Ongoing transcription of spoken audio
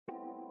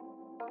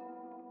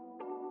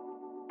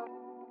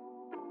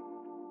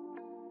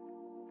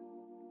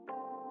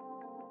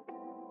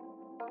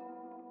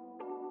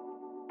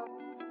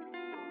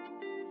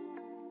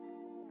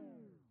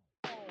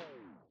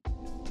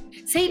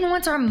Satan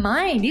wants our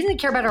mind. He doesn't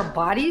care about our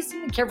bodies. He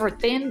doesn't care if we're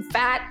thin,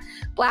 fat,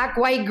 black,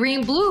 white,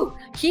 green, blue.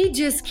 He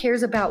just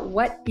cares about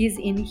what is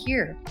in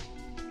here.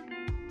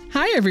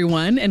 Hi,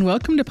 everyone, and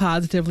welcome to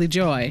Positively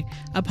Joy,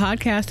 a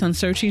podcast on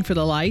searching for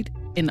the light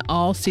in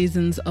all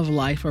seasons of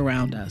life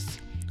around us.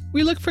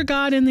 We look for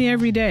God in the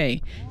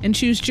everyday and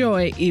choose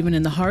joy even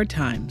in the hard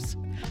times.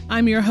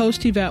 I'm your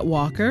host, Yvette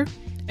Walker,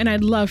 and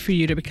I'd love for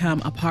you to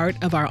become a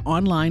part of our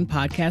online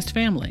podcast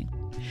family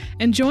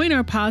and join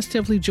our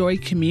Positively Joy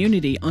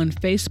community on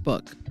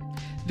Facebook.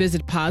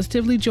 Visit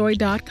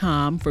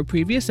positivelyjoy.com for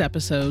previous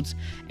episodes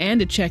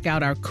and to check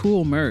out our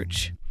cool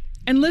merch.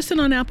 And listen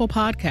on Apple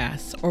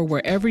Podcasts or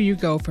wherever you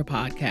go for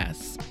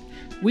podcasts.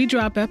 We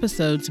drop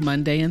episodes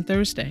Monday and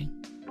Thursday.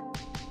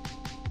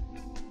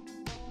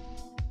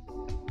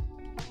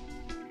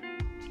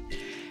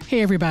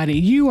 Hey everybody,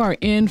 you are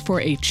in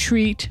for a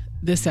treat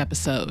this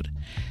episode.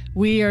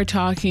 We are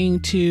talking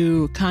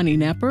to Connie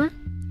Nepper,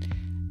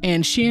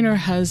 and she and her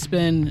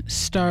husband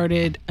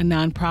started a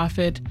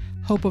nonprofit,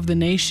 Hope of the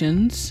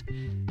Nations,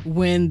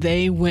 when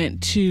they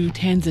went to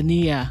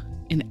Tanzania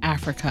in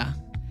Africa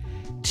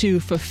to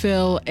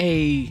fulfill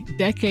a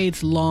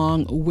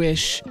decades-long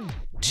wish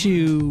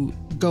to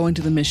go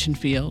into the mission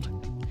field.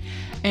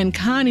 And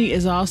Connie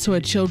is also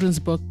a children's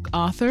book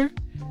author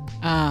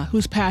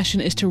whose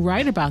passion is to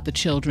write about the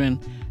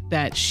children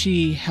that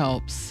she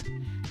helps.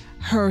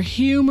 Her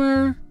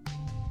humor,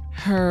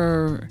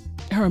 her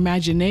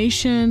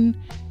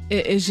imagination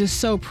is just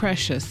so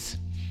precious.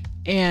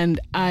 And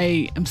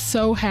I am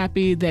so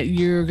happy that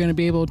you're going to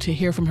be able to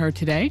hear from her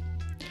today.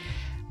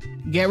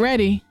 Get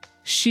ready.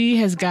 She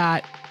has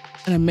got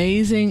an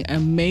amazing,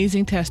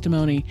 amazing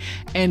testimony.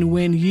 And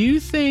when you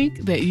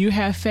think that you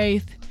have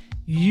faith,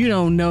 you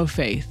don't know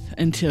faith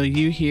until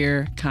you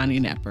hear Connie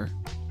Nepper.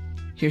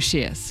 Here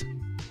she is.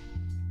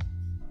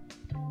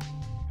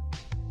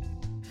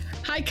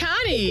 Hi,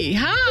 Connie.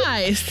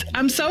 Hi.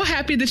 I'm so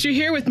happy that you're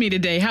here with me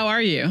today. How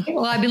are you?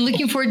 Well, I've been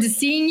looking forward to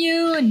seeing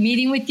you and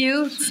meeting with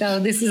you. So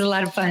this is a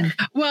lot of fun.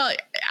 Well,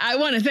 I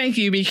want to thank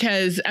you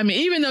because,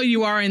 even though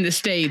you are in the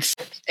States,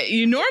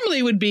 you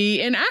normally would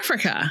be in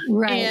Africa.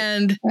 Right.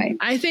 And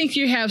I think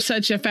you have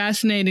such a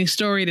fascinating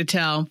story to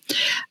tell.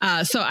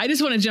 So I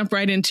just want to jump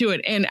right into it.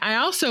 And I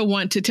also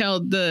want to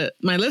tell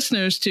my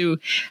listeners to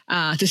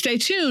stay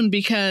tuned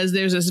because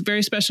there's this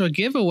very special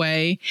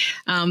giveaway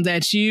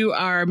that you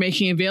are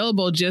making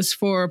available just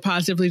for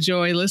Positively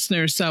Joy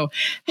listeners. So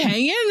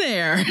hang in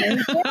there.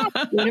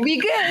 It'll be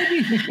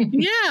good.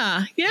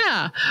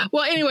 Yeah.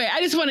 Well, anyway,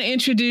 I just want to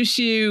introduce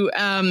you,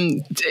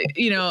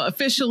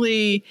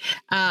 officially,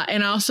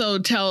 and also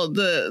tell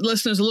the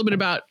listeners a little bit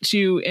about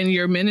you and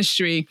your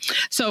ministry.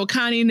 So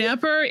Connie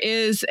Nepper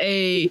is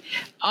a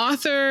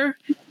author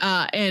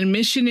and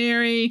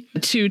missionary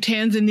to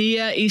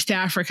Tanzania, East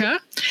Africa.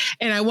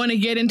 And I want to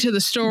get into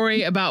the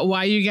story about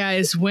why you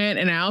guys went.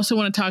 And I also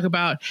want to talk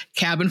about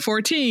Cabin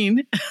 14.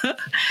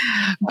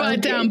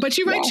 But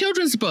you write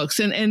children's books,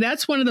 and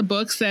that's one of the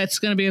books that's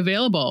going to be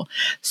available.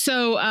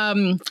 So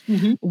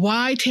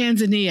why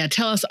Tanzania?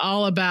 Tell us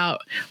all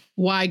about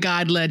why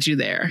God led you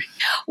there.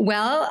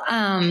 Well,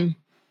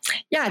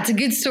 it's a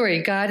good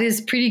story. God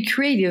is pretty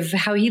creative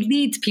how he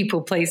leads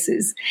people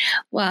places.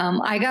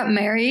 I got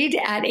married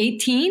at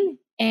 18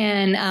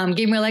 and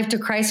gave my life to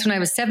Christ when I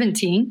was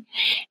 17.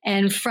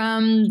 And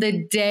from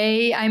the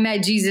day I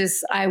met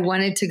Jesus, I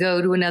wanted to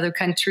go to another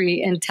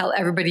country and tell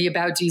everybody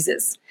about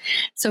Jesus.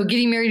 So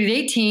getting married at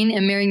 18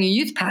 and marrying a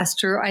youth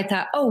pastor, I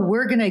thought,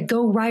 we're going to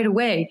go right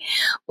away.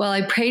 Well,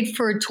 I prayed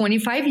for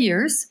 25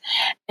 years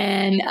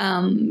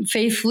and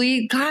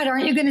faithfully, God,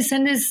 aren't you going to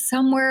send us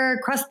somewhere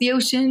across the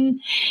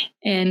ocean?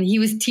 And he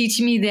was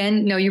teaching me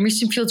then, no, your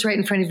mission field's right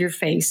in front of your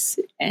face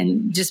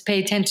and just pay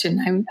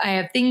attention. I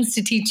have things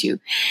to teach you.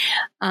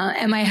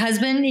 And my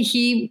husband,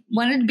 he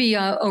wanted to be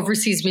an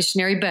overseas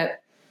missionary,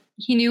 but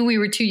he knew we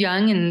were too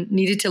young and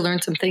needed to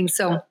learn some things.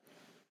 So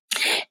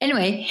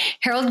anyway,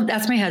 Harold,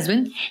 that's my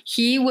husband.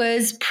 He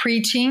was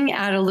preaching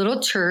at a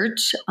little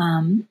church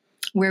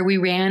where we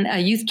ran a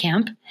youth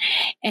camp,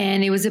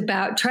 and it was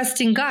about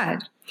trusting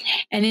God.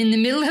 And in the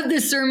middle of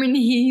the sermon,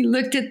 he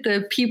looked at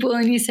the people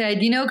and he said,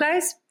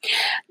 guys,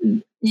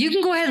 you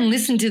can go ahead and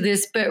listen to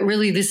this, but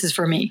really this is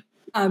for me.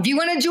 If you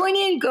want to join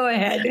in, go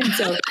ahead.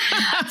 And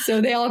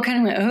so they all kind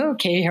of went,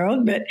 okay,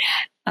 Harold. But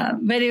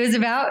it was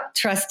about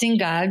trusting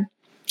God.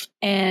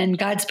 And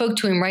God spoke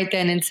to him right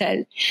then and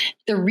said,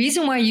 the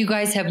reason why you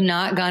guys have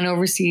not gone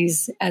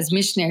overseas as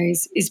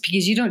missionaries is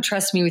because you don't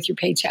trust me with your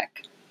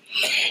paycheck.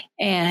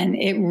 And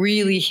it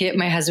really hit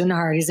my husband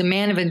hard. He's a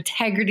man of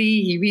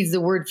integrity. He reads the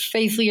word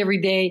faithfully every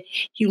day.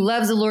 He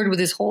loves the Lord with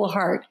his whole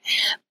heart.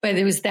 But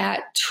it was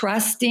that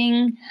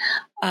trusting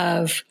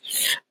of,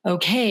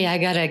 okay, I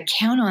got to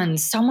count on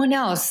someone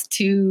else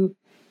to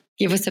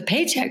give us a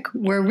paycheck,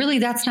 where really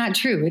that's not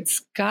true. It's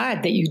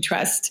God that you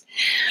trust.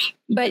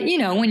 But,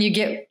 when you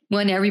get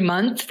one every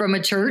month from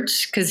a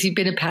church, because he'd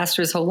been a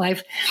pastor his whole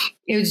life,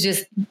 it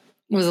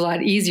was a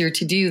lot easier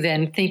to do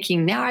than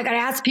thinking, now I got to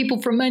ask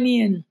people for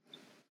money. And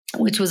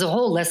which was a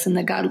whole lesson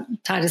that God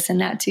taught us in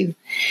that too.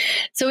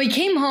 So he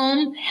came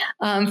home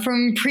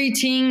from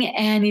preaching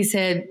and he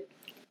said,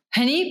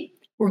 honey,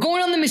 we're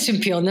going on the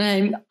mission field.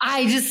 And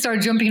I just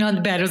started jumping on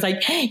the bed. I was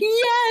like,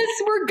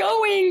 yes, we're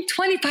going.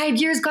 25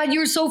 years, God,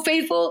 you were so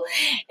faithful.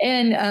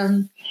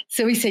 And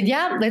so he said,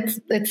 yeah, let's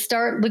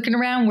start looking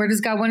around. Where does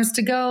God want us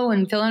to go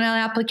and filling out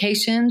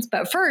applications?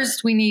 But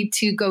first, we need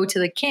to go to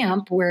the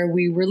camp where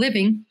we were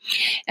living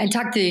and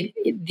talk to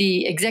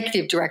the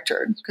executive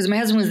director, because my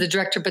husband was the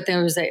director, but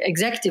there was an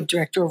executive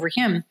director over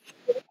him.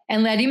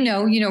 And let him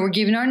know, we're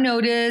giving our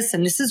notice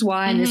and this is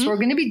why, and this is what we're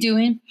going to be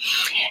doing.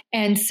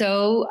 And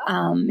so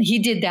he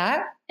did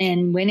that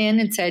and went in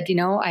and said,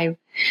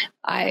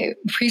 I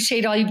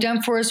appreciate all you've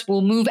done for us.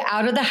 We'll move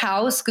out of the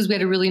house because we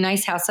had a really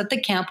nice house at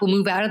the camp. We'll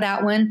move out of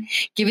that one,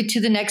 give it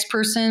to the next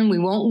person. We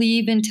won't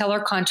leave until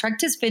our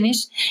contract is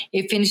finished.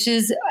 It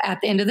finishes at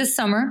the end of the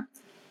summer.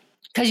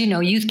 Because,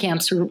 youth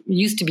camps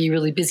used to be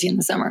really busy in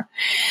the summer.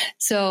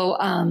 So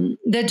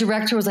the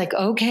director was like,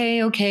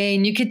 okay.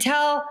 And you could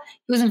tell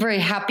he wasn't very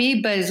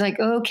happy, but it's like,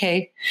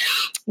 okay.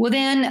 Well,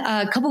 then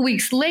a couple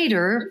weeks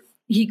later,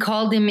 he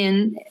called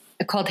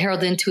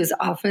Harold into his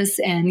office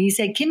and he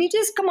said, can you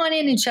just come on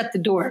in and shut the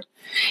door?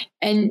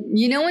 And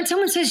when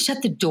someone says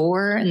shut the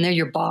door and they're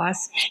your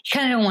boss, you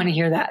kind of don't want to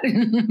hear that.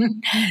 Usually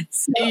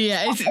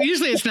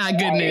it's not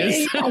good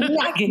news.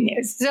 Not good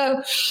news.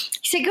 So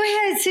he said, go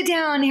ahead, sit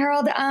down,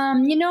 Harold.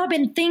 I've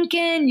been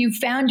thinking you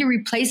found your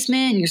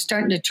replacement and you're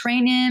starting to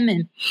train him.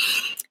 And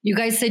you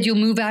guys said you'll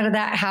move out of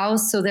that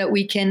house so that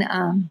we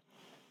can,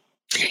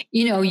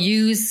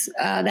 use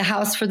the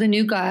house for the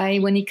new guy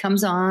when he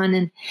comes on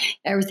and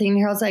everything.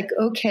 Harold's like,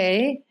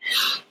 okay.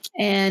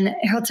 And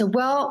Harold said,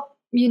 well,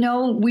 we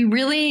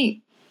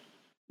really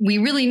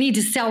need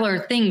to sell our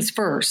things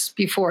first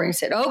before. He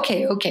said,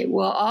 okay.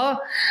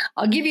 Well,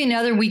 I'll give you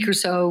another week or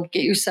so,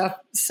 get your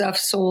stuff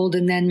sold,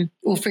 and then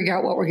we'll figure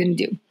out what we're going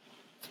to do.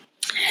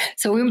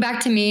 So we went back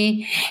to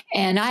me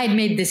and I had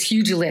made this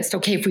huge list.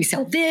 Okay, if we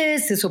sell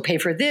this will pay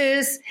for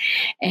this.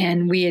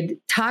 And we had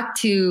talked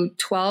to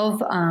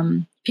 12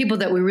 people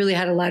that we really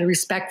had a lot of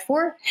respect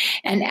for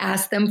and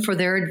asked them for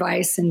their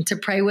advice and to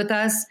pray with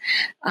us.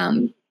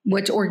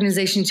 Which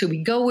organization should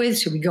we go with?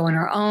 Should we go on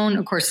our own?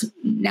 Of course,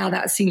 now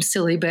that seems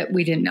silly, but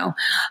we didn't know.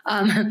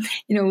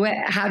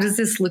 How does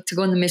this look to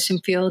go in the mission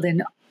field?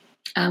 And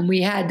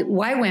we had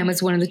YWAM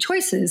as one of the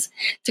choices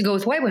to go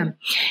with YWAM.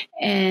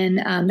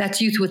 And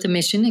that's Youth with a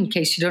Mission, in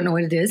case you don't know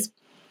what it is.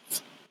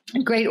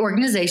 A great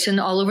organization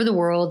all over the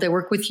world. They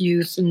work with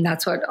youth, and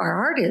that's what our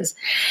heart is.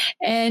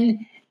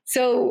 And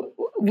so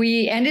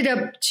we ended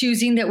up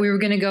choosing that we were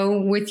going to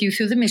go with Youth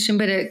with a Mission,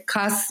 but it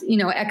costs,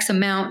 X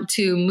amount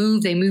to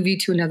move. They move you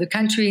to another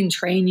country and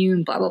train you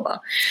and blah, blah, blah.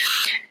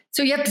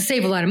 So you have to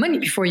save a lot of money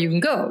before you can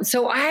go.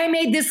 So I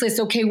made this list.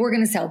 Okay, we're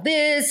going to sell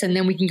this, and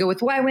then we can go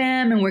with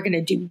YWAM, and we're going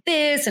to do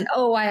this. And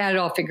I had it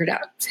all figured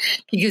out.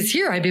 Because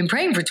here I've been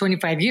praying for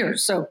 25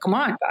 years. So come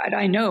on, God,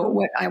 I know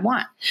what I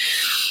want.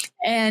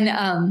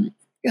 And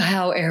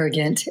how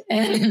arrogant.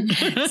 And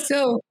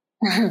so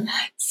my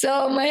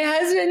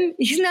husband,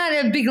 he's not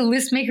a big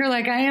list maker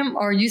like I am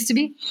or used to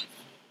be.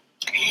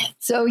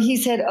 So he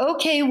said,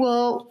 okay,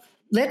 well,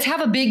 let's have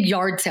a big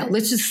yard sale.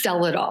 Let's just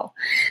sell it all.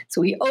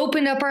 So we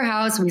opened up our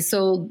house. We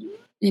sold,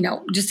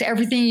 just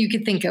everything you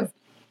could think of.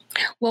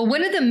 Well,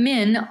 one of the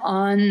men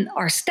on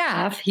our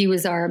staff, he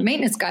was our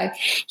maintenance guy.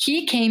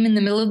 He came in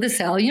the middle of the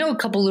sale. A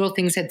couple little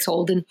things had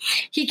sold. And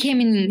he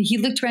came in and he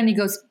looked around and he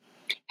goes,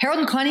 Harold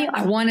and Connie,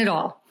 I want it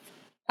all.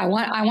 I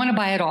want to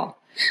buy it all.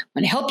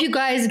 I'm going to help you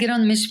guys get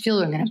on the mission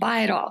field. I'm going to buy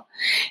it all.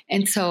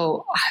 And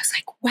so I was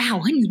like,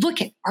 wow, honey,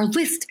 look at our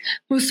list.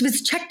 Most of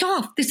it's checked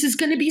off. This is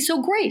going to be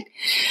so great.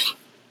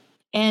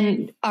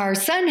 And our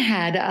son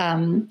had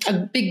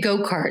a big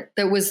go-kart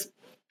that was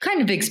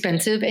kind of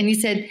expensive. And he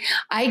said,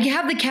 I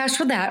have the cash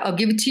for that. I'll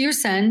give it to your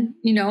son,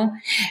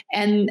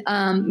 and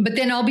but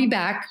then I'll be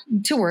back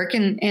to work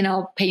and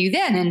I'll pay you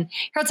then. And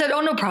Harold said,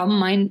 oh, no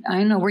problem.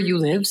 I know where you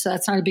live, so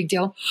that's not a big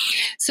deal.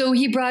 So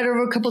he brought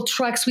over a couple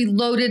trucks. We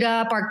loaded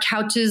up our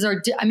couches.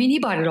 He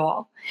bought it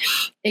all,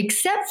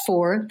 except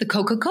for the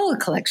Coca-Cola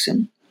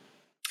collection.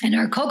 And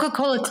our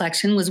Coca-Cola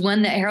collection was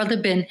one that Harold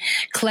had been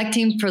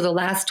collecting for the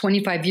last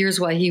 25 years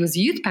while he was a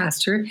youth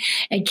pastor.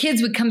 And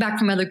kids would come back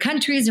from other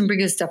countries and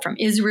bring us stuff from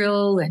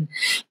Israel and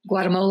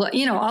Guatemala,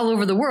 all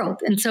over the world.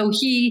 And so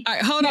he... All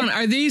right, hold on.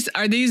 Are these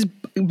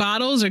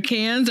bottles or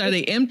cans? Are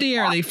they empty?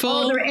 Are they full?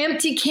 Oh, they're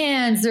empty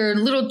cans. They're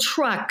little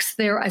trucks.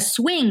 They're a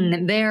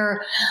swing.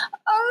 They're,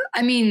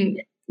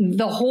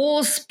 the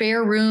whole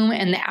spare room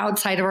and the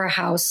outside of our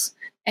house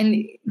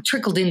and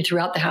trickled in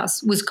throughout the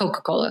house was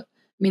Coca-Cola.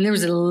 There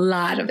was a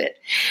lot of it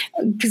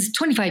because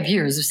 25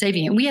 years of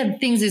saving it. We had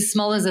things as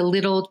small as a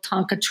little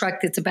Tonka truck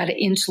that's about 1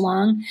 inch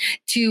long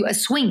to a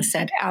swing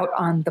set out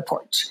on the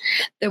porch.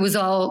 That was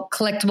all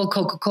collectible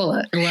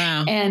Coca-Cola.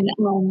 Wow. And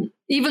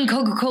even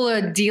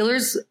Coca-Cola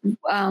dealers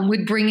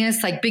would bring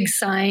us like big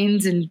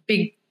signs and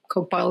big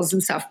Coke bottles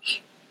and stuff.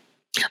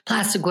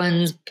 plastic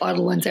ones,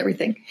 bottle ones,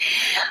 everything,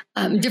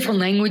 different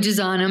languages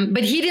on them.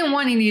 But he didn't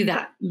want any of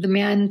that. The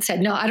man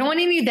said, no, I don't want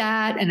any of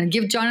that. And I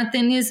give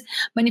Jonathan his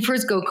money for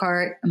his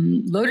go-kart.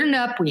 Loaded it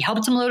up. We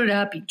helped him load it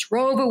up. He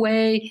drove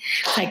away.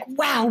 It's like,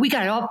 wow, we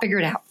got it all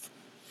figured out.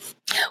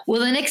 Well,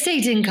 the next day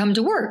he didn't come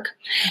to work.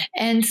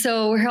 And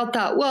so Harold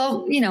thought,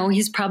 well,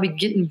 he's probably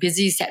getting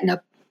busy setting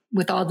up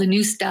with all the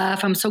new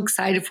stuff. I'm so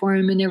excited for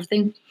him and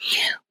everything.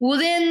 Well,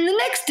 then the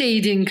next day he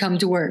didn't come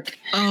to work.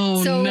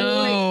 Oh, so,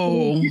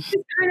 no. This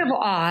is kind of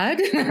odd.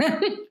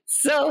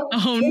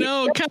 Oh,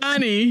 no,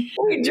 Connie.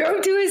 We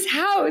drove to his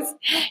house.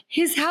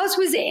 His house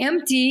was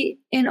empty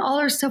and all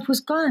our stuff was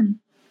gone.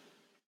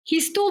 He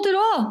stole it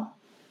all.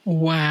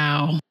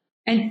 Wow.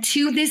 And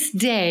to this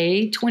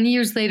day, 20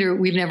 years later,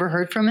 we've never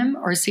heard from him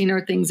or seen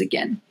our things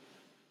again.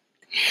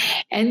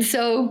 And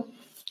so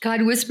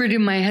God whispered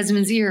in my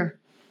husband's ear,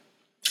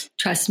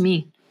 trust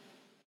me.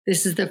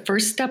 This is the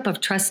first step of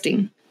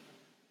trusting.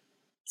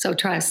 So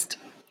trust.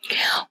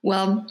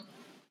 Well,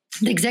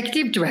 the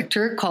executive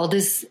director called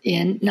us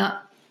in,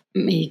 not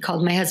me,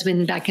 called my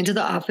husband back into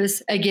the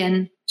office.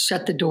 Again,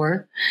 shut the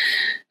door.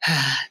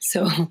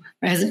 So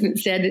my husband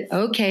said,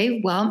 okay,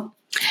 well,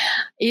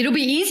 it'll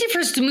be easy for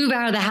us to move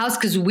out of the house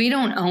because we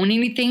don't own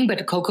anything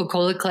but a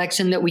Coca-Cola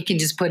collection that we can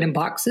just put in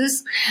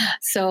boxes.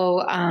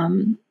 So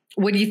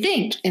what do you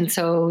think? And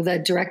so the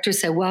director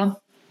said,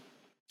 well,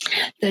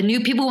 the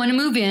new people want to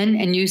move in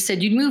and you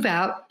said you'd move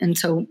out. And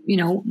so,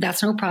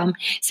 that's no problem.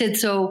 He said,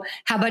 so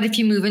how about if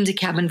you move into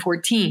cabin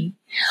 14?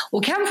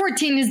 Well, cabin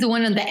 14 is the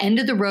one on the end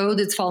of the road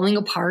that's falling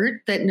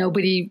apart that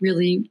nobody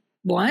really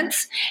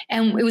wants.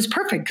 And it was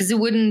perfect because it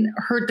wouldn't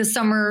hurt the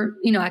summer,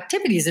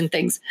 activities and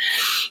things.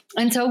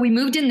 And so we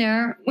moved in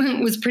there.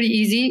 It was pretty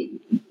easy.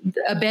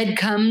 A bed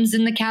comes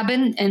in the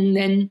cabin and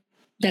then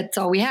that's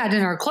all we had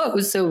in our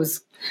clothes. So it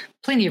was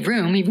plenty of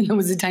room, even though it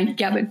was a tiny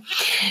cabin.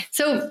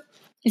 So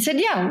he said,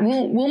 yeah,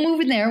 we'll move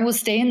in there. We'll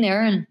stay in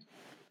there and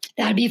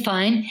that'd be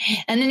fine.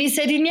 And then he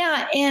said,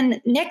 and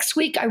next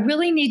week, I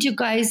really need you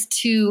guys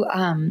to,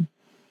 I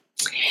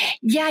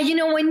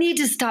need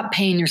to stop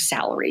paying your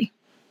salary.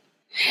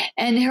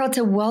 And Harold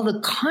said, well,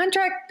 the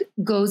contract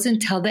goes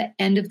until the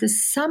end of the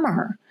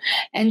summer.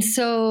 And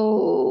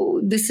so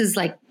this is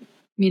like,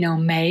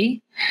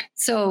 May.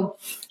 So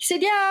he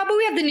said, yeah, but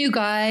we have the new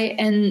guy.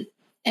 And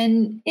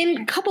in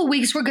a couple of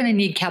weeks, we're going to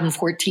need cabin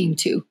 14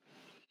 too.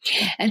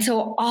 And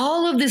so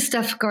all of this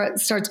stuff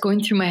starts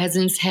going through my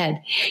husband's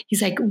head. He's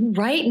like,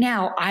 right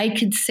now I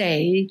could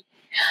say,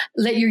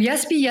 let your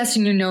yes be yes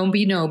and your no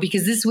be no,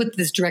 because this is what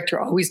this director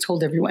always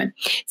told everyone.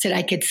 He said,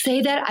 I could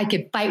say that. I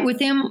could fight with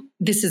him.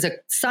 This is a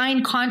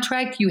signed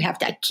contract. You have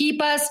to keep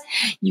us.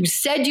 You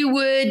said you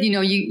would.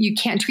 You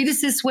can't treat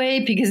us this way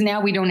because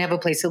now we don't have a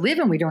place to live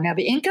and we don't have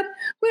an income.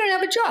 We don't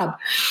have a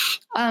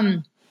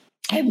job.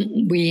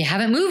 We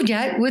haven't moved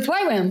yet with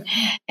YWAM.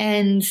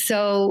 And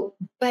so,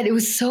 but it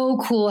was so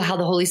cool how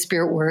the Holy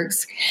Spirit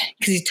works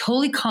because he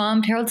totally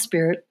calmed Harold's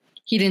spirit.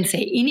 He didn't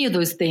say any of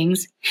those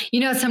things.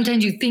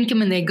 Sometimes you think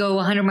them and they go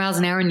 100 miles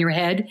an hour in your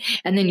head,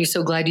 and then you're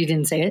so glad you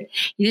didn't say it.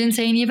 He didn't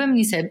say any of them. And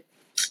he said,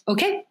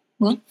 okay,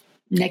 well,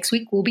 next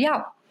week we'll be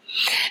out.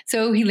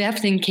 So he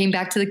left and came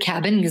back to the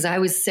cabin because I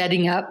was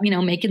setting up,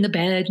 making the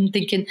bed and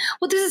thinking,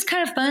 well, this is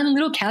kind of fun, a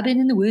little cabin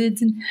in the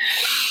woods.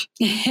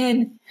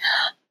 And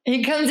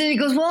he comes in and he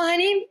goes, well,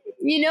 honey,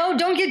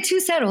 don't get too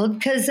settled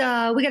because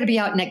we got to be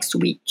out next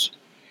week.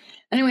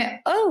 And I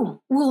went, oh,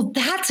 well,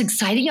 that's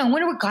exciting. I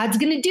wonder what God's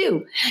going to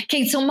do.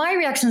 Okay, so my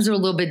reactions are a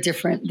little bit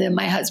different than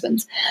my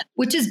husband's,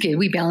 which is good.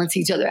 We balance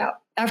each other out.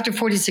 After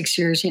 46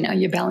 years,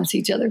 you balance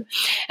each other.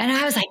 And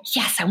I was like,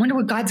 yes, I wonder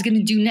what God's going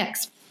to do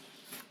next.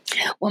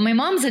 Well, my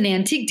mom's an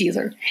antique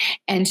dealer,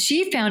 and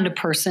she found a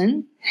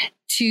person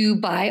to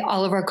buy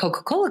all of our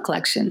Coca-Cola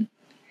collection.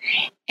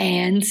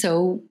 And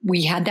so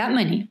we had that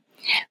money.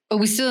 But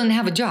we still didn't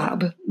have a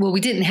job. Well,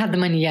 we didn't have the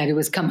money yet. It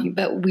was coming,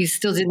 but we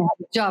still didn't have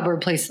a job or a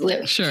place to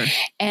live. Sure.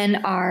 And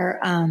our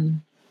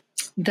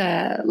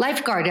the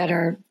lifeguard at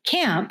our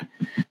camp,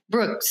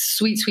 Brooke,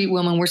 sweet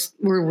woman,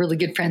 we're really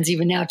good friends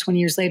even now, 20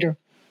 years later.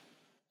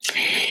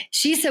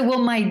 She said, well,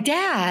 my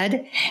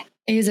dad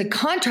is a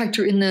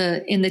contractor in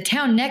the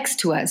town next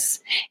to us.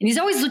 And he's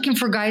always looking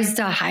for guys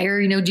to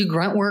hire, do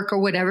grunt work or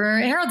whatever.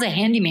 Harold's a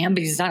handyman,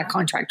 but he's not a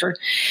contractor.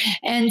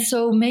 And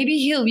so maybe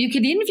you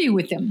could interview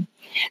with him.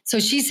 So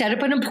she set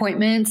up an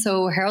appointment.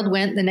 So Harold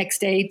went the next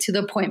day to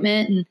the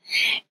appointment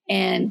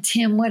and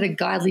Tim, what a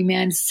godly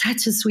man,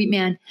 such a sweet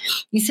man.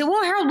 He said,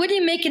 well, Harold, what are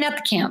you making at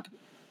the camp?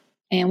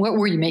 And what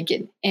were you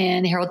making?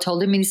 And Harold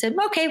told him and he said,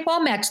 okay, well,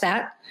 I'll match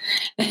that.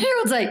 And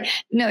Harold's like,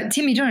 no,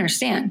 Tim, you don't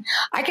understand.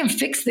 I can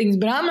fix things,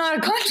 but I'm not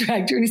a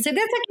contractor. And he said,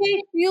 that's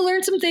okay. You'll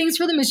learn some things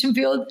for the mission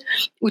field,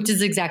 which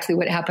is exactly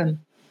what happened.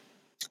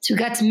 So he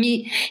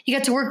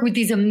got to work with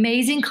these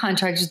amazing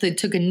contractors that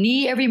took a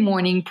knee every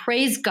morning,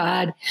 praise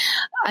God.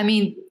 I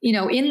mean,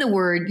 in the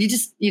word,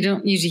 you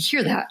don't usually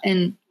hear that.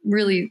 And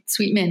really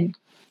sweet men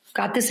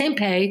got the same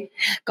pay,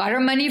 got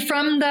our money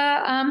from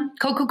the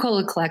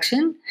Coca-Cola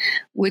collection,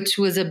 which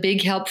was a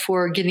big help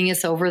for getting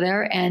us over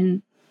there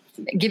and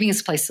giving us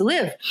a place to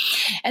live.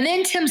 And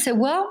then Tim said,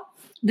 well,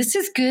 this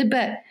is good,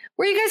 but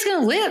where are you guys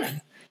going to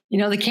live?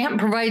 They can't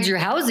provide your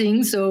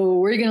housing, so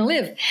where are you going to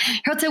live?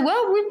 Harold said,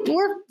 well,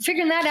 we're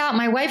figuring that out.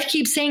 My wife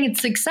keeps saying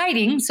it's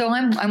exciting, so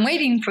I'm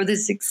waiting for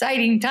this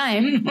exciting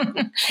time.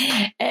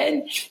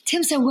 And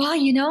Tim said,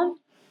 well,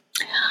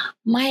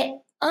 my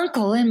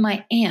uncle and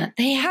my aunt,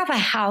 they have a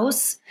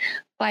house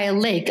by a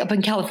lake up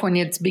in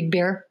California. It's Big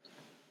Bear.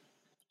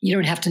 You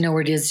don't have to know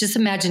where it is. Just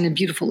imagine a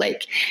beautiful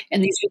lake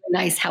and these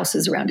really nice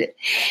houses around it.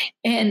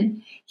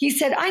 And he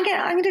said, I'm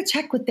going to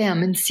check with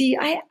them and see.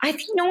 I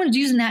think no one's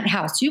using that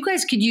house. You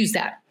guys could use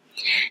that.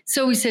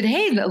 So we said,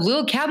 hey, a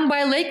little cabin by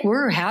a lake,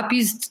 we're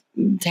happy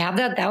to have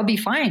that. That would be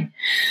fine.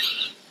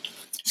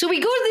 So we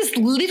go to this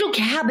little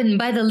cabin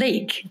by the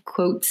lake,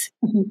 quotes,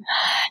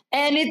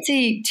 and it's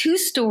a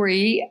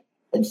 2-story,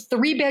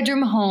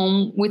 3-bedroom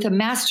home with a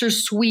master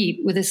suite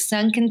with a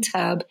sunken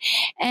tub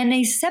and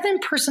a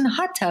 7-person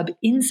hot tub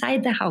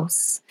inside the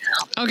house.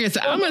 Okay,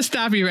 so I'm going to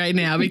stop you right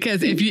now,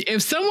 because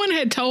if someone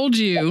had told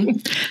you,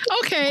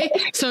 okay,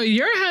 so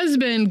your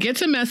husband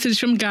gets a message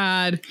from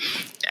God,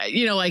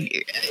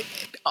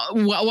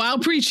 while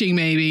preaching,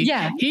 maybe.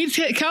 Yeah. He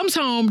comes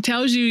home,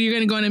 tells you you're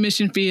going to go on a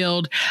mission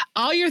field.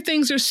 All your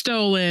things are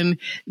stolen.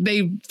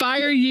 They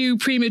fire you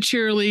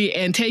prematurely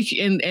and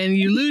and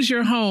you lose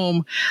your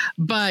home.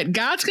 But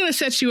God's going to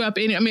set you up.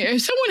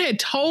 If someone had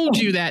told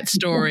you that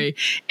story,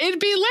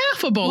 it'd be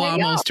laughable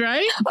almost,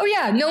 right? Oh,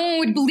 yeah. No one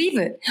would believe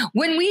it.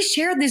 When we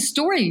share this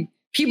story,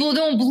 people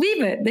don't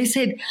believe it. They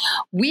said,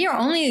 we are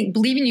only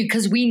believing you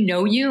because we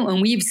know you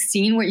and we've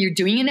seen what you're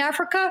doing in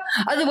Africa.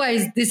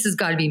 Otherwise, this has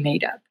got to be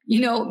made up,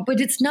 but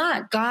it's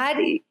not. God,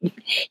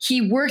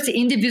 he works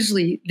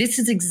individually. This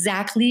is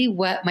exactly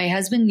what my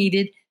husband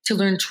needed to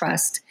learn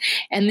trust.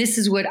 And this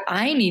is what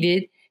I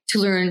needed to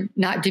learn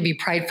not to be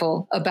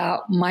prideful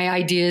about my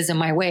ideas and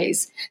my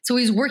ways. So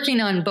he's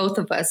working on both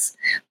of us,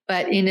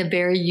 but in a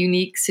very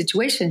unique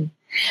situation.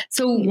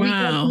 So we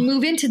got to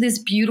move into this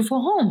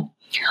beautiful home.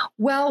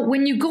 Well,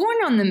 when you go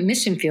on the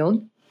mission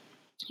field,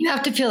 you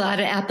have to fill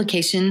out an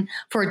application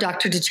for a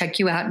doctor to check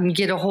you out and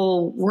get a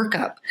whole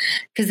workup,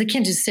 because they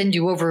can't just send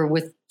you over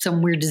with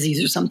some weird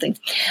disease or something.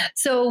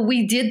 So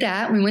we did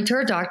that. We went to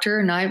our doctor,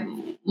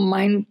 and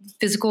my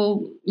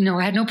physical,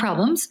 I had no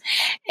problems.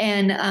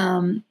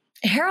 And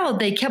Harold,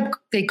 they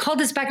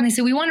called us back and they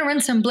said, we want to run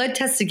some blood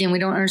tests again. We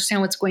don't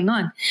understand what's going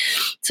on.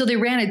 So they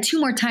ran it 2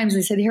 more times.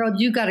 And they said, Harold,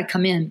 you got to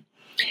come in.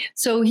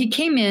 So he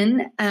came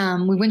in,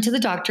 we went to the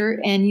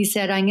doctor, and he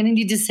said, I'm going to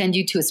need to send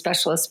you to a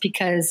specialist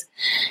because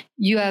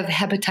you have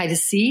hepatitis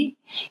C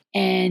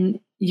and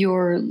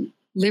your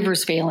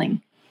liver's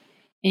failing.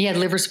 And he had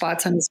liver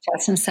spots on his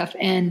chest and stuff.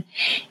 And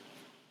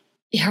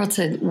Harold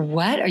said,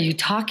 what are you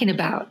talking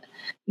about?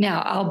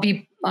 Now,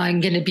 I'm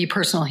going to be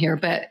personal here,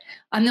 but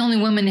I'm the only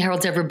woman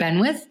Harold's ever been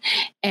with,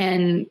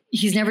 and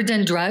he's never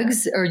done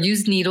drugs or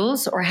used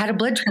needles or had a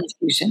blood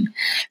transfusion.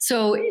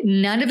 So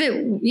none of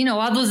it,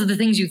 all those are the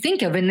things you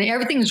think of, and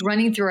everything's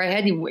running through our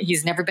head.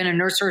 He's never been a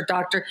nurse or a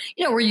doctor,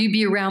 where you'd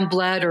be around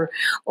blood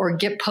or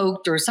get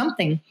poked or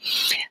something.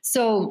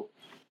 So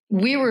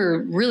we were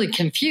really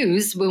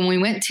confused when we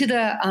went to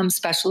the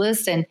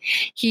specialist, and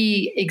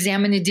he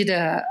examined and did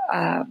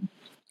a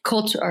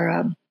culture or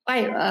a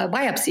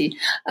biopsy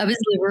of his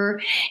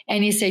liver.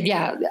 And he said,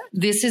 yeah,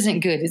 this isn't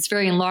good. It's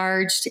very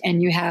enlarged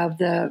and you have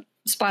the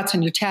spots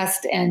on your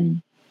chest,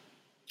 and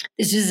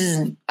this just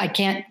isn't, I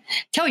can't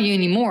tell you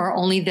anymore,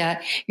 only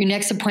that your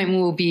next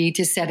appointment will be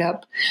to set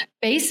up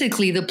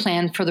basically the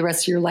plan for the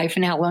rest of your life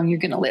and how long you're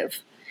going to live.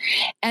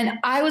 And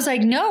I was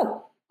like,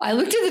 no. I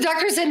looked at the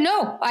doctor and said,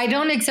 no, I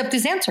don't accept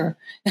this answer.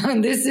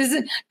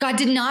 God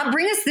did not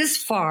bring us this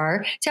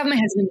far to have my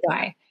husband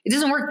die. It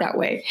doesn't work that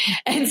way.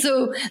 And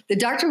so the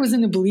doctor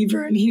wasn't a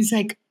believer, and he's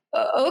like,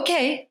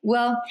 okay,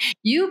 well,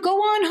 you go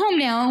on home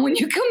now. And when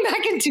you come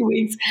back in 2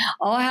 weeks,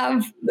 I'll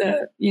have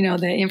the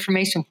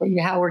information for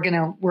you, how we're going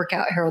to work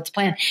out Harold's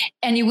plan.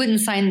 And he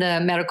wouldn't sign the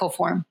medical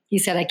form. He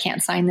said, I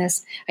can't sign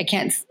this. I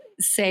can't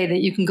say that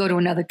you can go to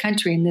another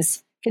country in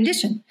this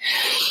condition.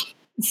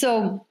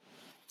 So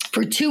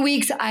for 2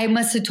 weeks, I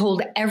must have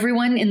told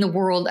everyone in the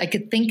world I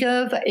could think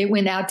of. It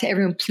went out to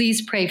everyone,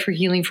 please pray for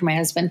healing for my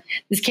husband.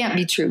 This can't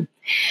be true.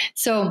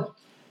 So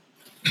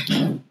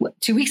 2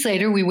 weeks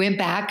later, we went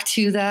back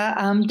to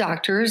the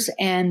doctors.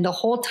 And the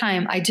whole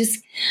time, I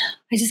just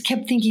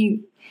kept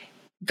thinking,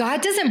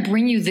 God doesn't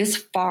bring you this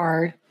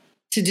far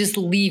to just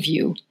leave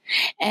you.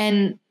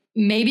 And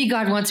maybe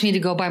God wants me to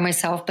go by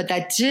myself, but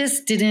that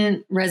just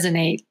didn't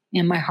resonate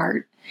in my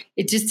heart.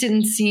 It just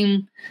didn't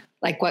seem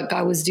like what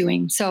God was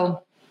doing.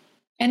 So,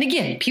 and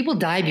again, people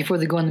die before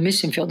they go on the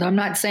mission field. I'm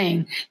not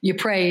saying you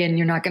pray and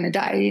you're not going to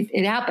die.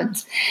 It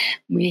happens.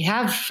 We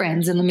have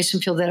friends in the mission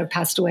field that have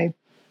passed away.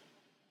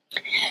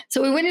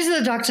 So we went into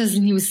the doctor's,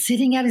 and he was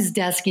sitting at his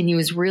desk, and he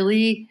was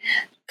really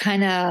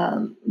kind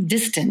of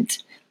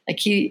distant. Like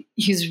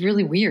he's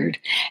really weird.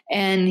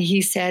 And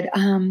he said,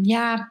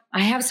 yeah,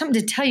 I have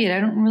something to tell you. I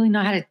don't really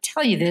know how to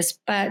tell you this,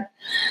 but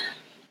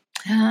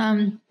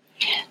the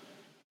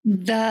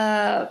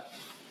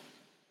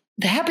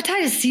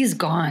hepatitis C is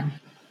gone.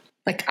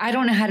 Like, I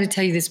don't know how to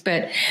tell you this,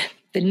 but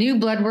the new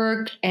blood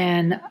work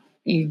and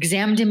You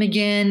examined him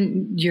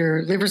again.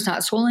 Your liver's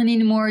not swollen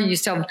anymore. You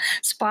still have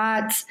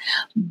spots,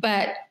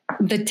 but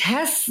the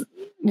tests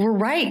were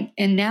right.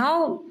 And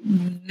now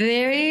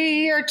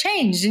they are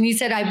changed. And he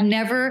said, I've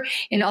never,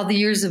 in all the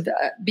years of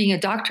being a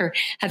doctor,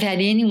 have had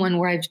anyone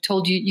where I've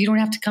told you, you don't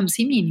have to come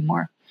see me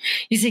anymore.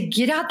 He said,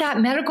 get out that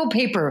medical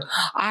paper.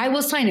 I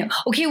will sign it.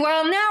 Okay,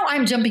 well, now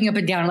I'm jumping up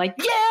and down like,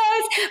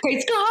 yes,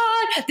 praise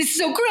God. This is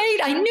so great.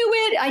 I knew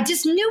it. I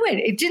just knew it.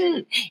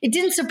 It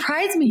didn't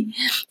surprise me.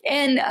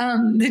 And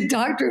the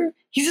doctor,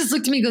 he just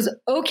looked at me and goes,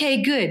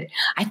 okay, good.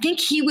 I think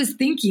he was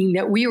thinking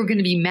that we were going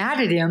to be mad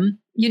at him,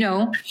 you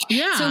know?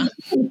 Yeah. So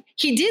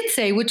he did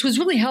say, which was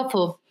really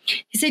helpful.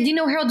 He said, you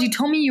know, Harold, you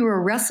told me you were a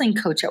wrestling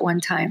coach at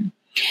one time.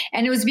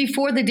 And it was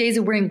before the days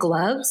of wearing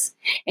gloves.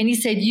 And he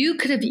said, you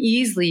could have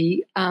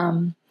easily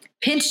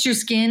pinched your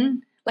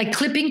skin, like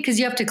clipping, because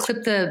you have to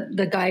clip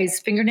the guy's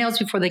fingernails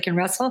before they can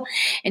wrestle.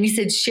 And he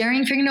said,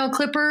 sharing fingernail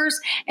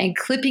clippers and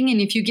clipping. And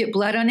if you get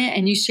blood on it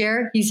and you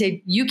share, he said,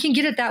 you can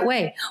get it that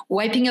way.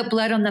 Wiping up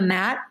blood on the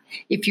mat.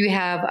 If you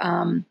have,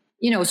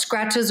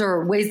 scratches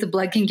or ways the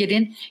blood can get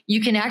in,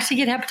 you can actually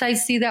get hepatitis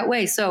C that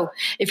way. So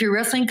if you're a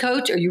wrestling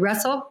coach or you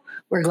wrestle,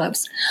 wear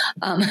gloves.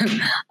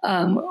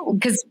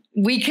 Because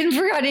we couldn't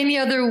figure out any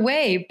other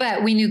way,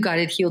 but we knew God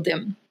had healed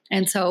him.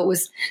 And so it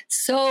was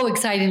so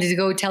exciting to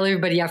go tell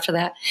everybody after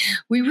that,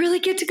 we really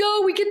get to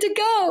go. We get to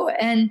go.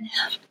 And,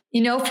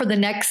 you know, for the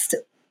next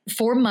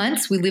 4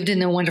 months, we lived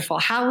in a wonderful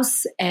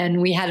house and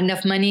we had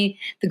enough money.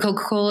 The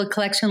Coca-Cola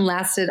collection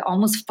lasted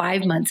almost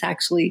 5 months,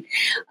 actually,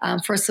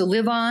 for us to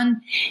live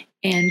on.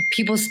 And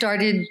people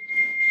started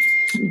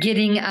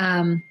getting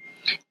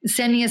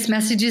sending us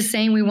messages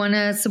saying we want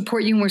to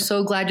support you and we're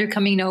so glad you're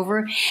coming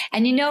over.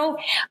 And, you know,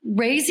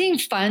 raising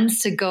funds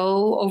to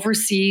go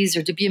overseas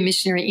or to be a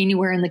missionary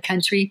anywhere in the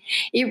country,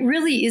 it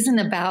really isn't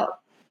about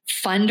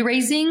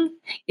fundraising.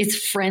 It's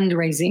friend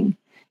raising.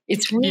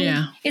 It's really,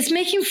 it's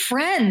making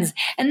friends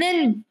and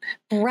then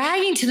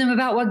bragging to them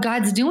about what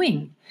God's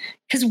doing,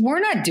 because we're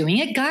not doing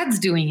it. God's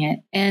doing it.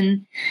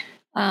 And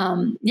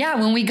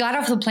when we got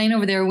off the plane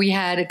over there, we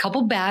had a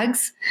couple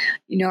bags,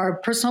 you know, our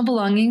personal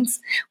belongings.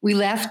 We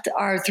left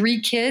our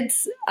 3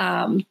 kids.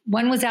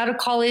 One was out of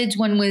college.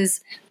 One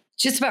was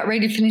just about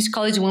ready to finish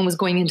college. And one was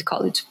going into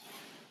college.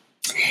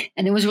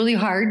 And it was really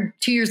hard.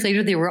 2 years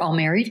later, they were all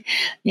married.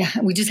 Yeah,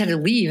 we just had to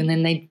leave and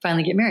then they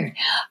finally get married.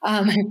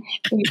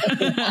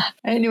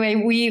 Anyway,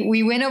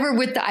 we went over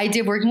with the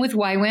idea of working with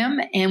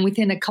YWAM. And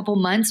within a couple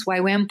months,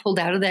 YWAM pulled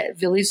out of that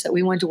village that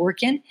we wanted to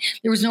work in.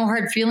 There was no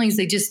hard feelings.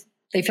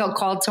 They felt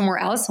called somewhere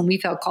else and we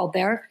felt called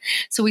there.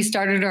 So we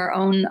started our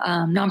own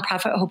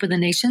nonprofit, Hope of the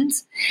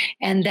Nations.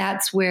 And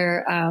that's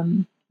where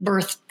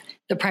birthed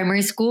the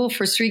primary school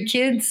for street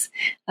kids,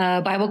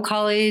 Bible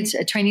college,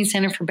 a training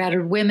center for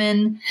battered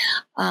women.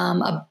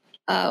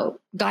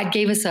 God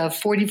gave us a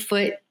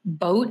 40-foot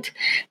boat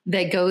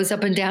that goes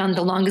up and down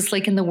the longest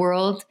lake in the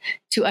world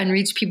to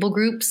unreached people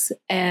groups.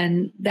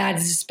 And that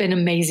has just been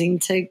amazing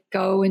to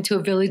go into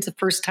a village the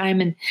first time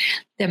and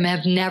them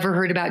have never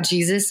heard about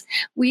Jesus.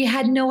 We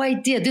had no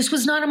idea. This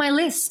was not on my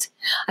list.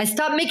 I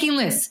stopped making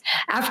lists.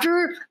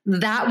 After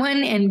that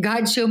one, and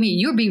God showed me,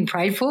 you're being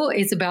prideful.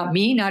 It's about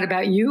me, not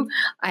about you.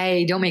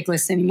 I don't make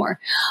lists anymore.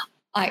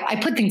 I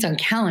put things on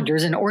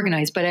calendars and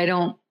organize, but I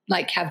don't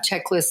like have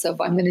checklists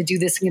of I'm going to do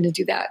this, I'm going to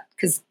do that,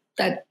 because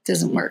that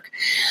doesn't work.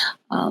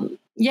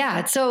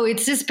 So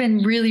it's just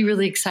been really,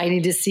 really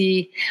exciting to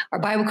see. Our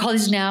Bible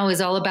college now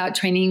is all about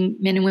training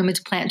men and women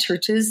to plant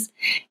churches.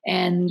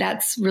 And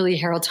that's really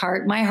Harold's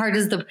heart. My heart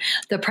is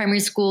the primary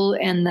school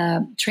and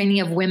the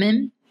training of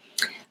women.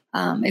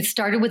 It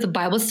started with a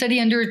Bible study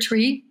under a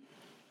tree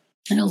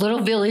in a little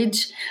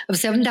village of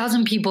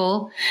 7,000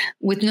 people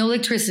with no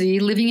electricity,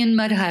 living in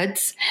mud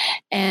huts.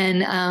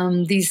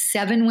 And these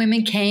 7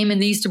 women came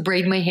and they used to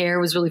braid my hair.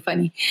 It was really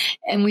funny.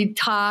 And we'd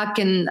talk,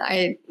 and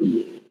I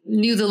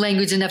knew the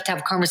language enough to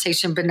have a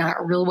conversation, but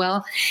not real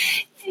well.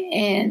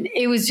 And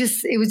it was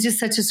just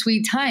such a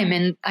sweet time.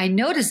 And I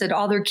noticed that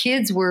all their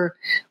kids were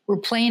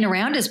playing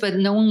around us, but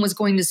no one was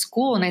going to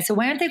school. And I said,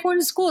 why aren't they going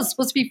to school? It's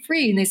supposed to be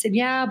free. And they said,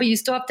 yeah, but you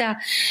still have to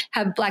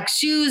have black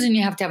shoes and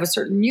you have to have a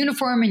certain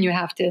uniform and you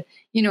have to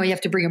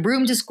bring a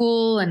broom to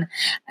school and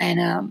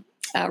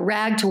a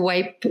rag to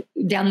wipe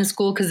down the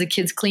school because the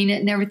kids clean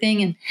it and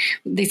everything. And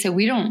they said,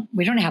 we don't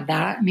have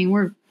that. I mean,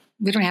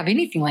 we don't have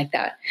anything like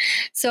that.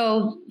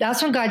 So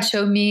that's when God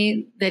showed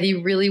me that he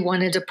really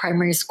wanted a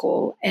primary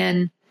school.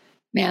 And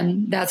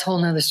man, that's a whole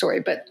nother story.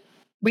 But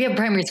we have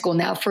primary school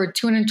now for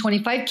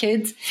 225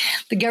 kids.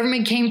 The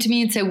government came to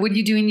me and said, what are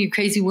you doing, you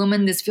crazy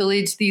woman? This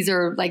village, these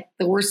are like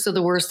the worst of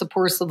the worst, the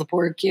poorest of the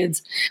poor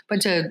kids,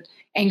 bunch of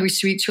angry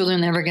street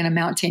children never going to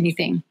amount to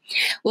anything.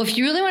 Well, if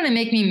you really want to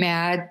make me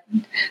mad,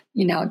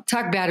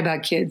 talk bad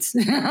about kids.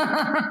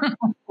 I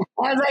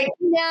was like,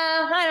 no,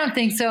 I don't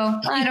think so.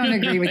 I don't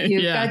agree with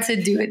you. God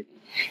said do it.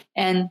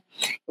 And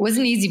it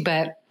wasn't easy,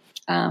 but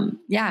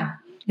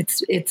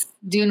It's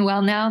doing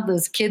well now.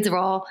 Those kids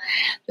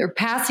they're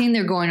passing,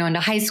 they're going on to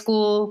high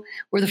school.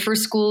 We're the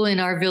first school in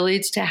our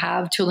village to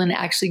have children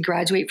actually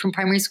graduate from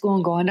primary school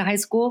and go on to high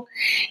school.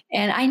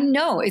 And I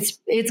know it's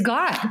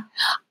God.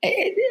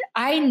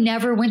 I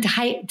never went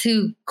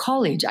to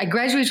college. I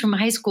graduated from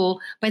high school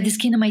by the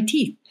skin of my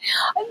teeth.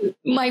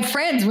 My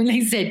friends, when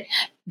they said,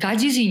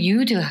 God's using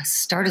you to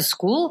start a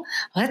school?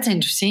 Well, that's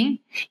interesting.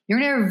 You're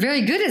never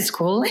very good at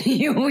school.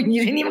 You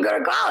didn't even go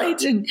to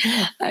college. And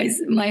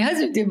my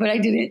husband did, but I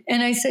didn't.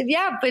 And I said,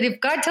 yeah, but if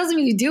God tells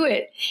me to do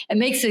it and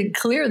makes it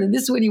clear that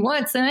this is what he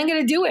wants, then I'm going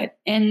to do it.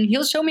 And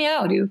he'll show me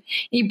how to.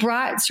 He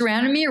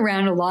surrounded me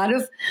around a lot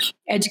of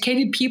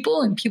educated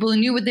people and people who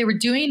knew what they were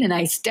doing. And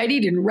I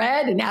studied and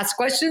read and asked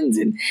questions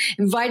and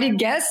invited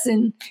guests.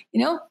 And,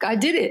 God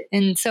did it.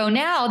 And so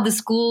now the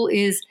school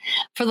is,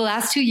 for the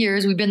last 2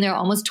 years, we've been there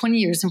almost 20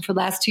 years. And for the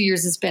last 2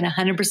 years, it's been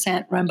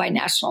 100% run by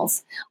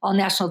nationals, all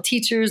national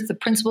teachers. The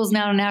principal's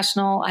now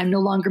national. I no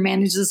longer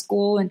manage the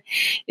school. And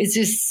it's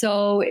just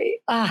so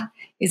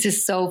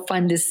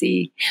fun to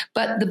see.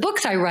 But the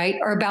books I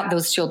write are about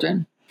those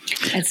children.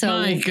 And so,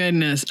 my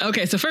goodness.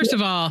 Okay. So first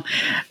of all,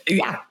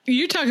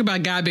 you talk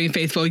about God being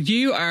faithful.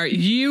 You are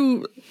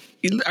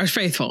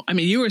faithful. I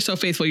mean, you are so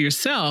faithful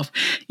yourself,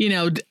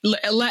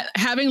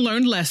 having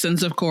learned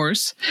lessons, of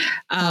course.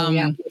 But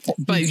I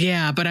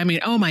mean,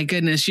 oh my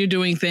goodness, you're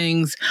doing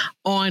things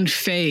on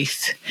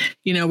faith.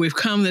 We've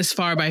come this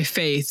far by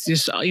faith,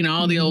 just,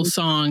 all the old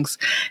songs.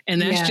 And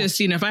that's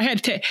just, if I had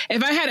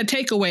a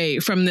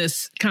takeaway from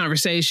this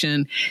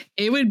conversation,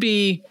 it would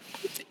be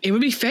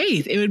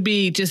faith. It would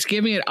be just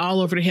giving it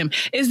all over to him.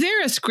 Is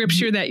there a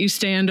scripture that you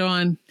stand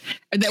on?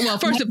 Well,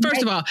 first of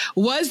all,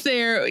 was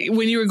there,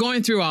 when you were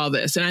going through all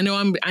this, and I know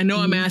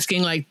I'm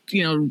asking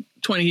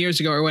 20 years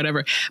ago or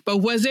whatever, but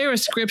was there a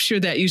scripture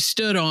that you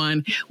stood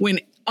on when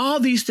all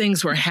these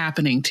things were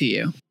happening to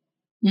you?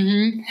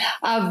 Mm-hmm.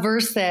 A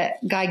verse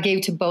that God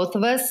gave to both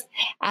of us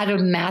out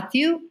of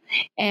Matthew,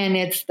 and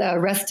it's the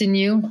rest in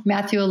you,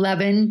 Matthew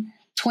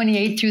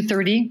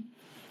 11:28-30.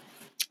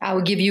 I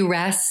will give you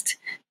rest,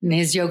 and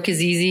his yoke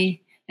is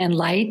easy and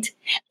light.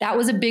 That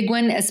was a big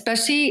one,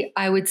 especially,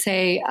 I would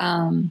say,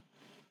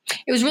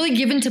 it was really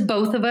given to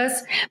both of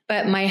us,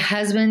 but my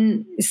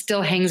husband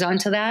still hangs on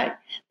to that,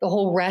 the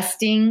whole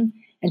resting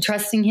and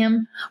trusting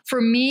him.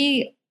 For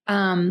me,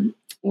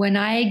 when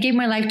I gave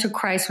my life to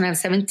Christ when I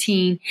was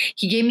 17,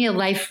 he gave me a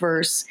life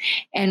verse,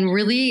 and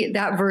really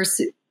that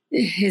verse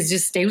has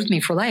just stayed with me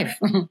for life.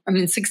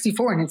 I'm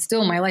 64 and it's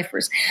still my life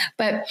verse.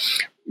 But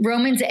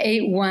Romans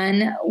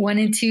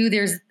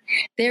 8:1-2,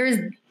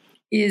 there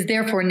is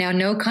therefore now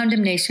no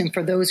condemnation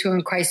for those who are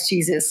in Christ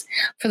Jesus.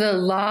 For the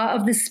law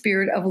of the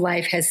Spirit of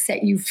life has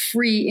set you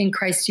free in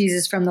Christ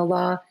Jesus from the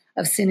law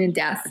of sin and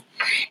death.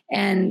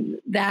 And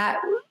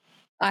that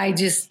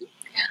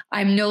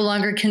I'm no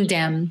longer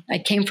condemned. I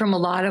came from a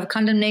lot of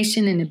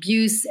condemnation and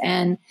abuse.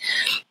 And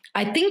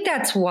I think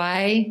that's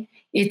why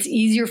it's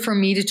easier for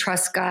me to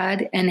trust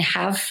God and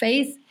have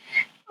faith,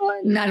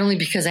 not only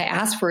because I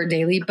ask for it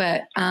daily,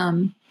 but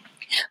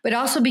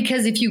also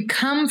because if you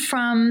come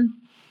from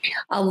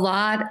a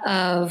lot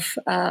of,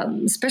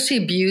 especially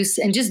abuse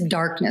and just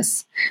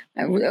darkness.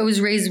 I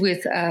was raised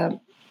with a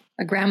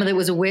grandma that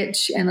was a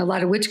witch, and a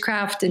lot of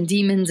witchcraft and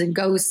demons and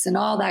ghosts and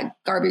all that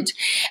garbage.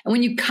 And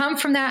when you come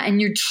from that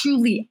and you're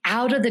truly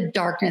out of the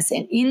darkness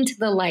and into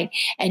the light,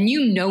 and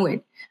you know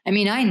it. I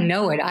mean, I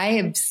know it. I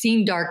have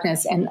seen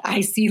darkness and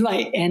I see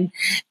light, and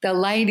the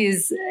light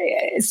is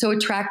so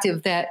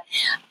attractive that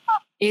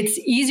it's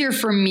easier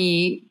for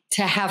me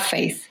to have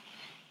faith,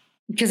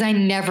 because I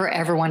never,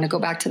 ever want to go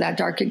back to that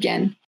dark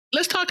again.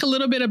 Let's talk a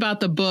little bit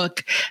about the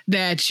book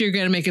that you're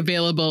going to make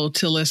available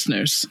to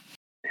listeners.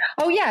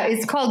 Oh, yeah.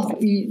 It's called,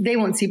 they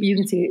won't see, but you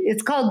can see it.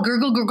 It's called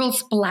Gurgle, Gurgle,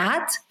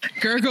 Splat.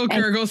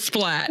 Gurgle,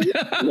 Splat.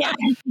 Yeah.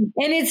 And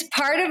it's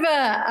part of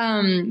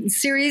a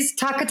series,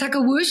 Taka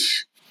Taka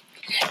Whoosh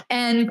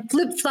and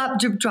Flip Flop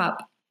Drip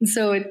Drop.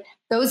 So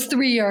those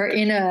three are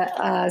in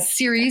a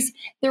series.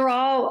 They're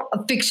all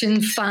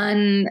fiction,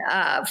 fun,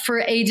 for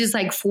ages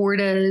like 4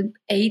 to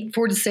 8,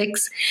 4 to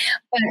 6.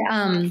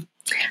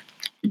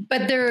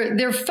 But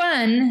they're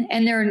fun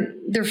and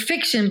they're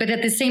fiction, but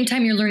at the same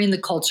time you're learning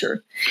the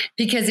culture,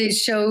 because it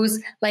shows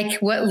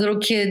like what little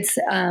kids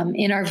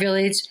in our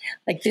village,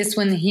 like this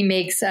one, he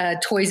makes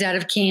toys out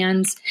of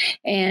cans,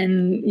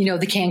 and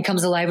the can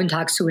comes alive and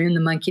talks to him, the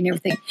monkey and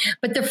everything.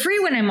 But the free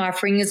one I'm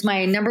offering is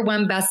my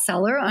 #1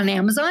 bestseller on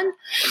Amazon,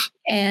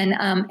 and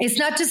it's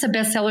not just a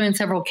bestseller in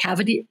several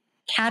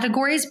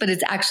categories, but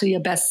it's actually a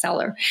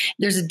bestseller.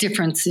 There's a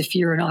difference if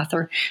you're an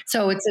author.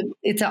 So it's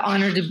an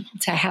honor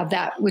to have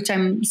that, which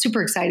I'm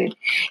super excited.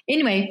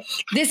 Anyway,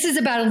 this is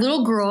about a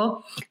little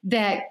girl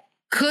that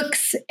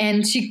cooks,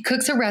 and she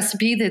cooks a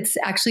recipe that's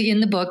actually in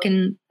the book,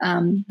 and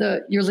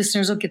your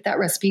listeners will get that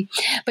recipe.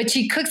 But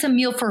she cooks a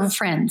meal for her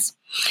friends,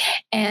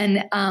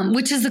 and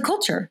which is the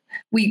culture.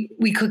 We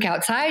cook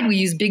outside. We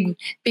use big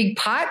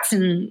pots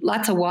and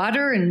lots of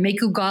water, and make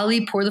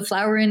ugali, pour the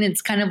flour in.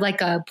 It's kind of like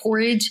a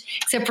porridge,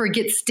 except for it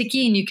gets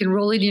sticky and you can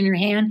roll it in your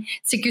hand,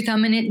 stick your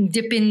thumb in it and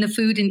dip in the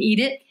food and eat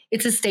it.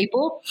 It's a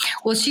staple.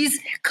 Well, she's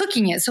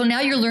cooking it. So now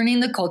you're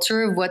learning the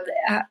culture of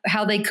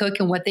how they cook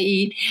and what they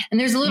eat. And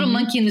there's a little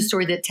monkey in the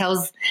story that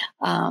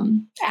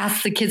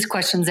asks the kids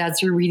questions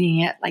as you're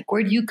reading it, like,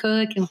 where do you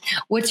cook? And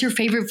what's your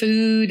favorite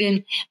food?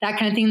 And that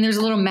kind of thing. And there's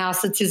a little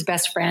mouse that's his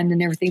best friend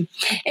and everything.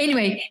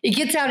 Anyway, it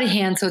gets out of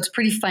hand. So it's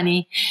pretty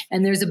funny.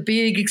 And there's a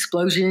big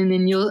explosion,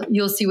 and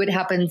you'll see what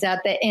happens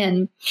at the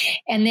end.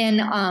 And then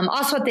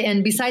also at the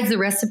end, besides the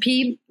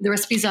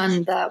recipe's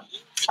on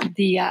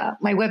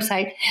my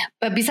website,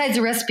 but besides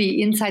the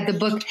recipe inside the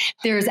book,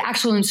 there's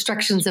actual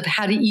instructions of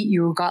how to eat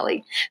your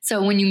ugali.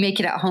 So when you make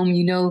it at home,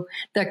 you know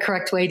the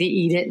correct way to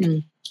eat it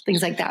and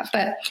things like that.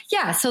 But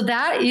yeah, so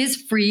that is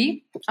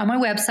free on my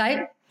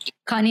website,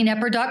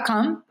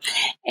 ConnieKnepper.com.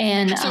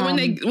 And so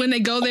when they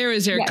go there,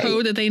 is there a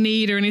code that they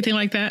need or anything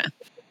like that?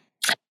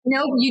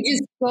 No, you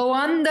just go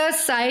on the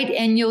site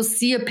and you'll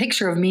see a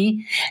picture of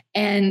me.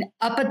 And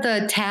up at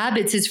the tab,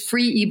 it says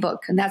free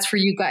ebook. And that's for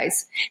you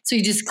guys. So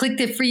you just click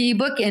the free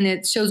ebook and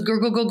it shows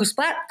Gurgle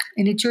Splat,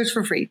 and it's yours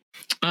for free.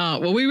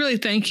 Well, we really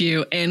thank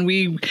you. And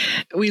we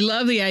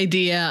love the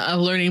idea of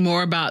learning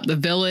more about the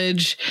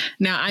village.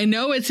 Now, I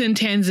know it's in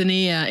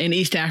Tanzania in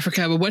East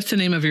Africa, but what's the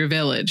name of your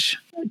village?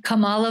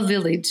 Kamala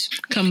Village.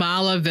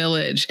 Kamala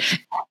Village.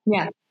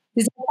 Yeah.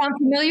 Does that sound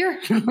familiar?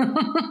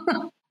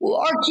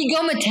 Or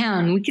Kigoma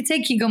Town. We could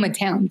say Kigoma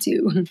Town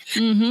too.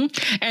 Mm-hmm.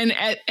 And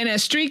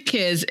as street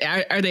kids,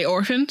 are they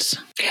orphans?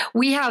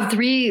 We have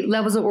 3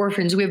 levels of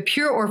orphans. We have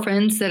pure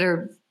orphans that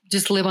are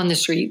just live on the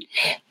street.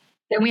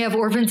 Then we have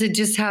orphans that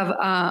just have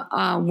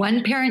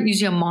one parent,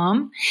 usually a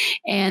mom,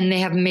 and they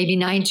have maybe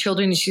 9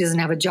 children and she doesn't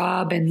have a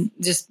job and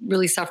just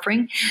really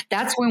suffering.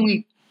 That's when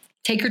we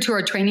take her to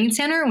our training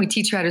center and we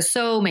teach her how to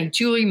sew, make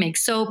jewelry, make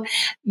soap,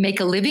 make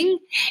a living.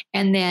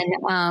 And then,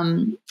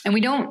 and we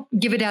don't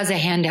give it as a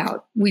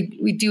handout.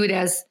 We do it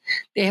as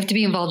they have to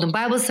be involved in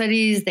Bible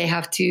studies. They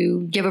have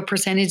to give a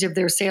percentage of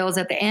their sales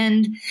at the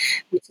end,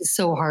 which is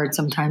so hard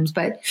sometimes,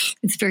 but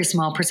it's a very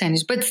small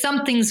percentage, but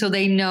something so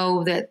they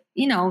know that,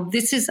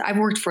 I've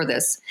worked for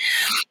this.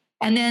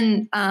 And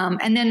then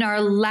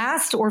our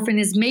last orphan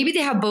is maybe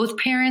they have both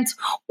parents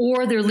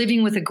or they're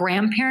living with a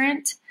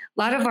grandparent.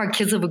 A lot of our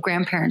kids live with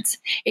grandparents.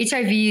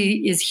 HIV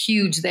is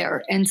huge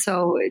there. And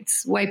so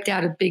it's wiped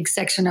out a big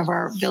section of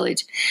our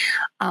village,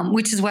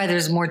 which is why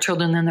there's more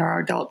children than there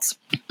are adults.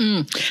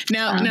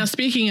 Now,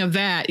 speaking of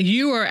that,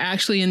 you are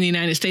actually in the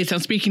United States. I'm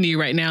speaking to you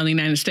right now in the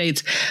United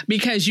States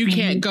because you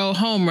can't go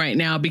home right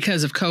now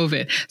because of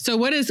COVID. So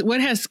what has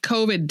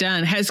COVID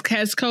done? Has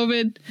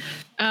COVID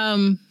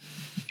done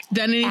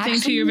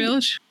anything to your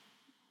village?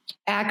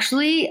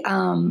 Actually,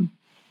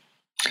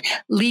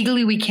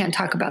 legally, we can't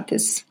talk about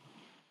this.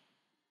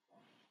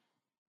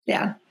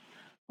 Yeah.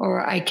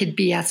 Or I could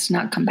be asked to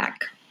not come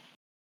back.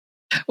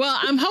 Well,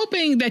 I'm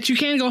hoping that you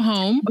can go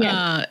home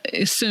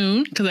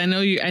soon because I know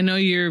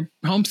you're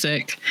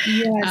homesick.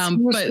 Yes,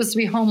 we're supposed to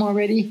be home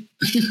already.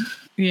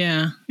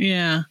 Yeah.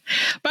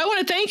 But I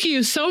want to thank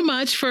you so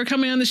much for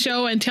coming on the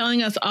show and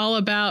telling us all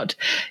about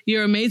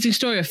your amazing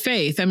story of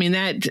faith. I mean,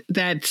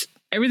 that's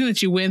everything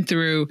that you went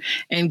through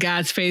and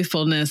God's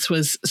faithfulness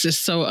was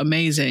just so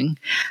amazing.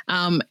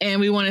 And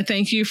we want to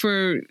thank you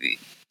for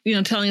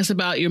telling us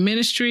about your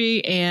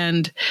ministry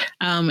and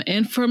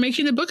for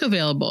making the book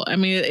available. I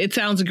mean, it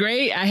sounds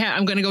great.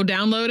 I'm going to go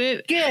download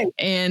it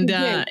and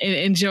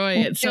enjoy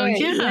it. So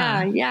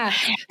yeah.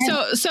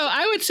 So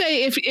I would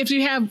say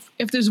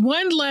if there's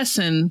one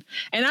lesson,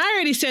 and I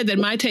already said that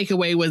my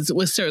takeaway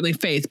was certainly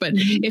faith, but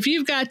if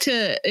you've got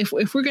to,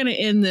 if we're going to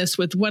end this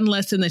with one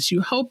lesson that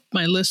you hope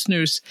my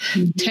listeners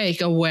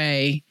take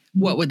away,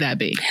 what would that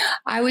be?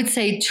 I would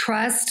say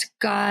trust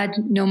God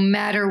no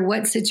matter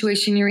what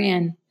situation you're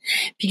in.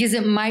 Because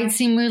it might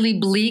seem really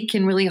bleak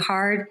and really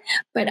hard,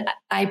 but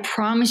I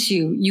promise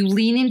you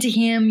lean into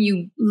him,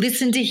 you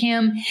listen to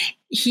him.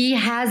 He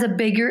has a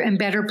bigger and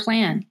better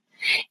plan.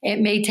 It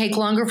may take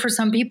longer for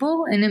some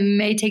people and it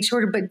may take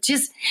shorter, but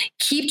just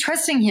keep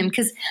trusting him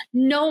because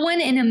no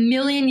one in a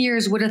million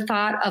years would have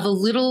thought of a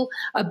little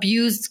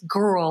abused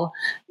girl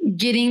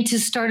getting to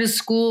start a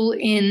school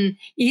in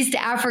East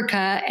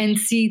Africa and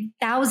see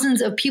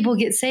thousands of people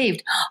get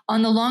saved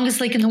on the longest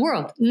lake in the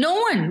world. No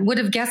one would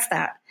have guessed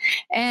that.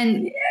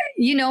 And,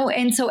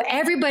 and so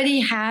everybody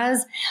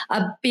has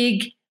a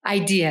big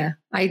idea.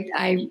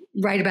 I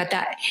write about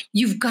that.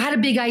 You've got a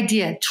big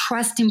idea.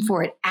 Trust him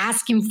for it.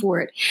 Ask him for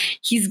it.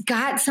 He's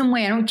got some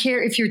way. I don't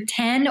care if you're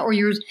 10 or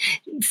you're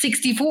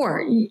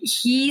 64.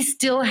 He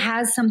still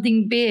has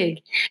something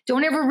big.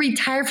 Don't ever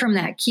retire from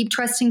that. Keep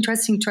trusting.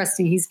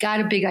 He's got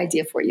a big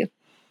idea for you.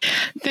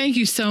 Thank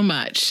you so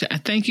much.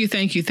 Thank you.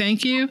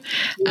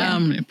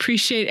 Yeah.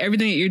 Appreciate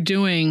everything that you're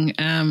doing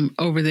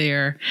over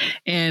there.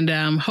 And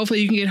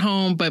hopefully you can get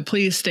home, but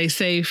please stay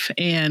safe.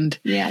 And,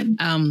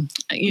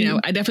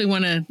 I definitely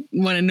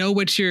want to know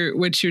what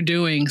you're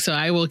doing. So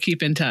I will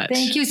keep in touch.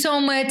 Thank you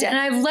so much. And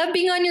I've loved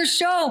being on your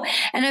show.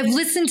 And I've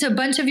listened to a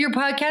bunch of your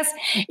podcasts.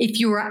 If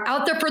you were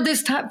out there for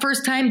this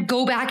first time,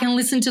 go back and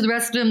listen to the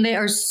rest of them. They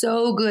are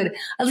so good.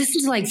 I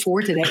listened to like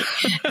 4 today.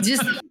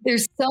 Just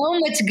there's so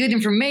much good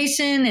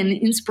information. fun and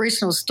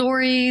inspirational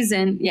stories.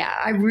 And yeah,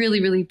 I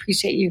really, really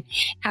appreciate you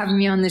having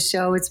me on the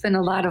show. It's been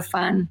a lot of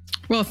fun.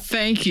 Well,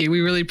 thank you.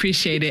 We really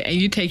appreciate it. And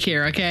you take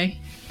care, okay?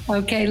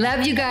 Okay.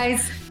 Love you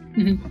guys.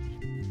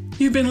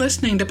 You've been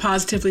listening to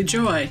Positively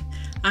Joy.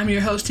 I'm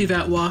your host,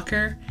 Yvette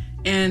Walker,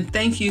 and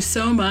thank you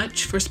so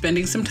much for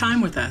spending some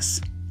time with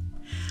us.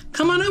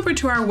 Come on over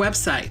to our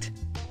website,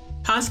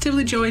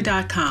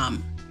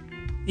 positivelyjoy.com.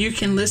 You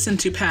can listen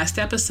to past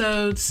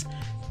episodes.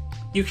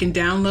 You can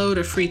download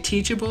a free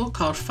teachable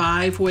called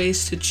 5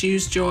 Ways to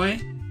Choose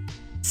Joy.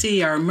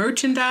 See our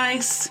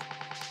merchandise,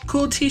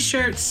 cool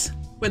t-shirts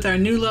with our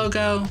new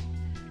logo.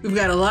 We've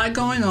got a lot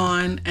going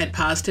on at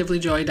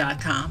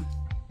positivelyjoy.com.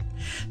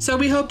 So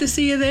we hope to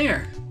see you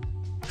there.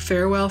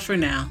 Farewell for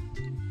now.